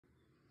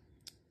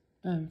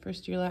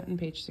First year Latin,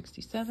 page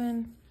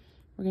 67.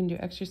 We're going to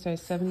do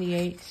exercise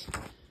 78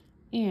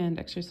 and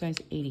exercise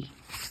 80.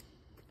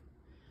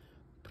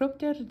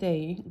 Propter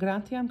Dei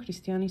gratiam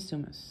Christiani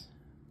sumus.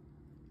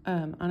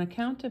 On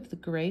account of the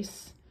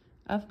grace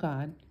of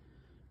God,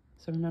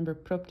 so remember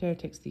propter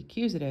takes the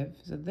accusative,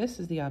 so this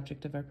is the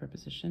object of our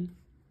preposition.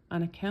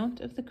 On account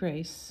of the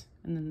grace,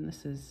 and then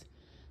this is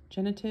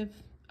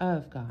genitive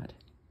of God,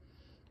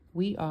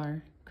 we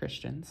are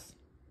Christians.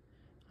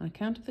 On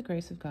account of the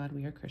grace of God,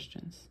 we are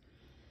Christians.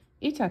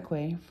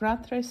 Itaque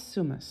fratres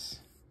sumus.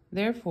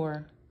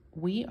 Therefore,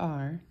 we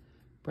are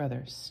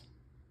brothers.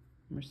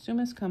 Remember,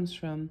 sumus comes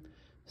from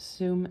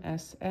sum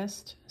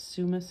est,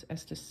 sumus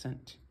estis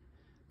sunt.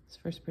 It's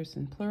first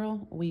person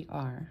plural, we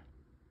are.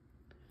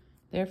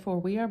 Therefore,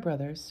 we are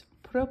brothers,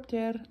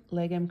 propter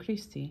legem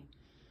Christi,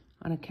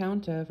 on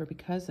account of or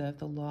because of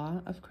the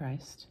law of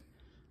Christ.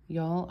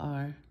 Y'all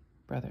are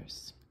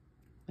brothers.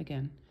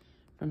 Again,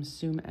 from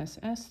sum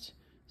est,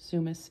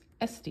 sumus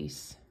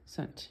estis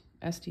sunt.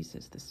 Estis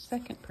is the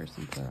second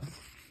person plural.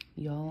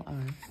 Y'all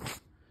are.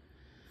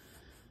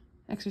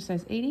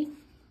 Exercise 80.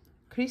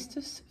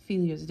 Christus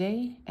filius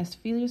Dei est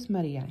filius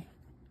Mariae.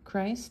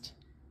 Christ,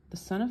 the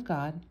Son of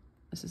God.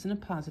 This is in a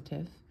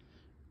positive.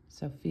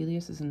 So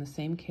filius is in the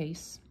same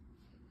case,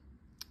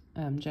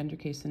 gender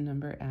case and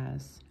number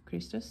as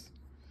Christus.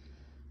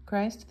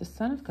 Christ, the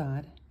Son of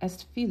God,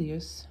 est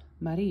filius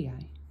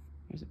Mariae.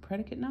 Here's a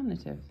predicate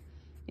nominative.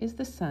 Is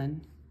the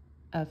son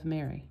of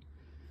Mary.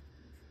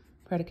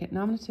 Predicate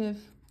nominative,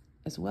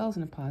 as well as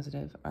in a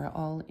positive, are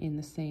all in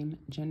the same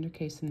gender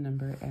case and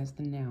number as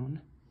the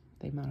noun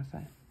they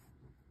modify.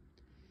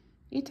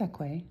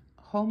 Itaque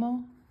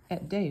homo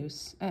et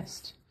Deus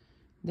est.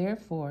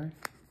 Therefore,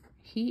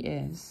 he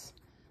is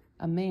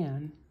a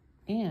man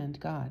and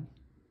God.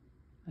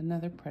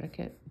 Another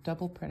predicate,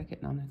 double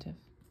predicate nominative.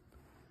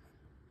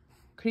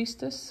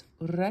 Christus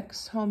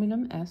rex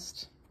hominum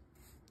est.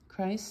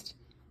 Christ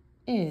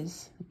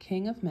is the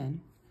King of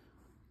men.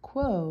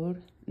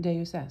 Quod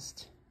Deus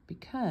est,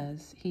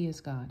 because he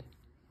is God.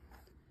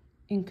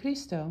 In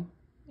Christo,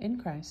 in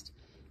Christ,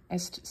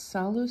 est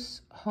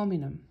salus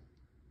hominum.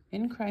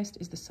 In Christ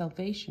is the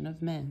salvation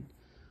of men.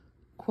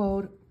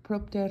 Quod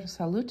propter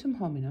salutum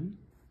hominum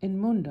in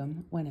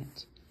mundum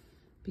venet.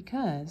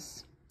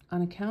 Because,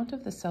 on account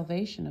of the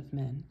salvation of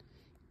men,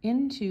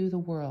 into the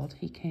world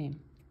he came.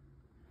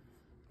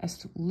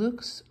 Est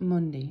lux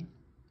mundi.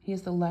 He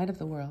is the light of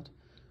the world.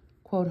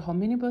 Quod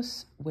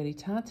hominibus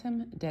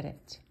veritatem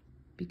deret.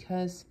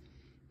 Because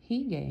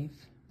he gave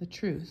the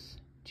truth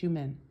to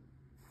men.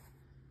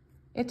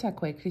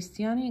 Itaque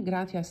Christiani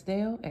gratias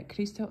Deo et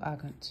Christo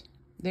agunt.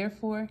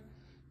 Therefore,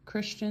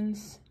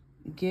 Christians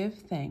give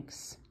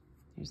thanks,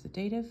 here's the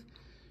dative,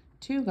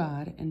 to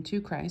God and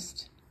to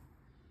Christ,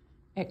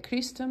 et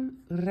Christum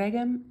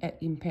regem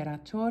et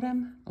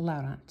imperatorem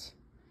laurant.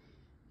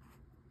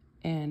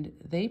 And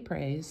they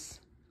praise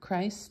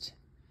Christ,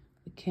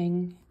 the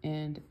King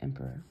and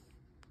Emperor.